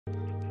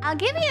I'll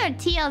give you a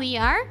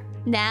TLDR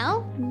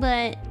now,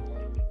 but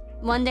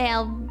one day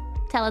I'll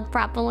tell it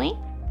properly.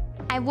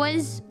 I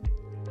was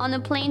on a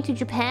plane to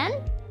Japan.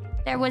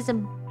 There was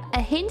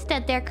a hint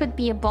that there could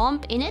be a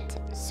bomb in it.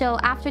 So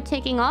after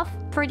taking off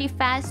pretty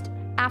fast,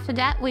 after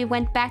that, we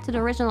went back to the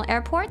original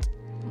airport.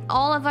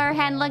 All of our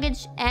hand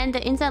luggage and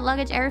the inside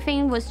luggage,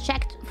 everything was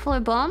checked for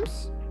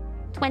bombs.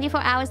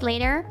 24 hours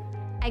later,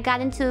 I got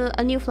into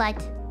a new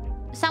flight.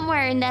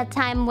 Somewhere in that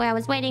time where I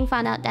was waiting,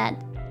 found out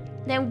that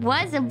there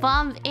was a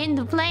bomb in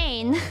the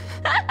plane.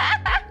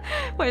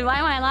 Wait, why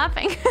am I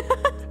laughing?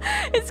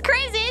 It's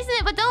crazy, isn't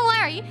it? But don't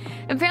worry.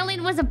 Apparently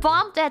it was a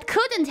bomb that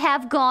couldn't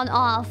have gone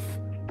off.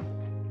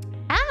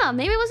 Ah,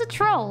 maybe it was a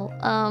troll.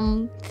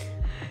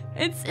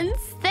 It's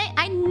insane.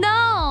 I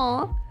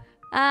know.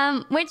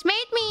 Which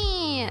made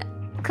me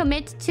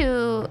commit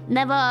to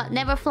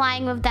never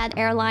flying with that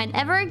airline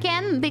ever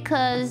again,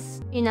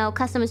 because, you know,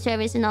 customer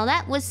service and all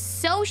that was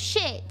so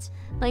shit.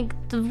 Like,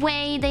 the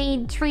way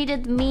they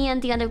treated me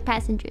and the other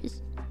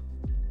passengers.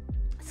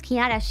 It's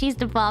Kiara, she's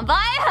the bomb. Bye!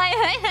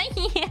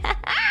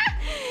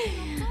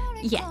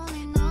 Yeah.